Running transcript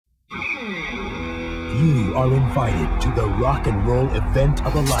You are invited to the rock and roll event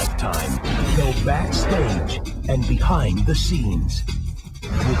of a lifetime. Go backstage and behind the scenes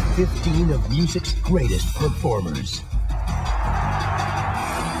with 15 of music's greatest performers.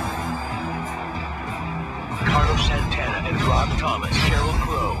 Carlos Santana and Rob Thomas, Sheryl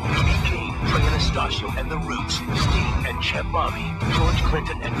Crow, B.B. King, Trey Anastasio and The Roots, Sting and Chet Bobby, George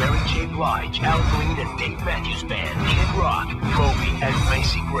Clinton and Mary J. Blige, Al Green and Dave Matthews Band, Kid Rock, Moby and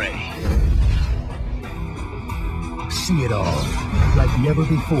Macy Gray. See it all, like never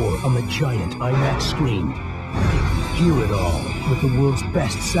before on the giant IMAX screen. Hear it all with the world's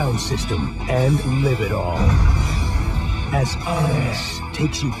best sound system, and live it all. As IMAX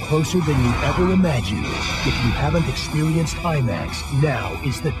takes you closer than you ever imagined. If you haven't experienced IMAX, now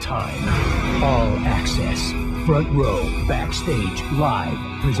is the time. All access, front row, backstage, live,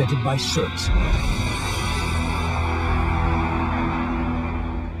 presented by Certs.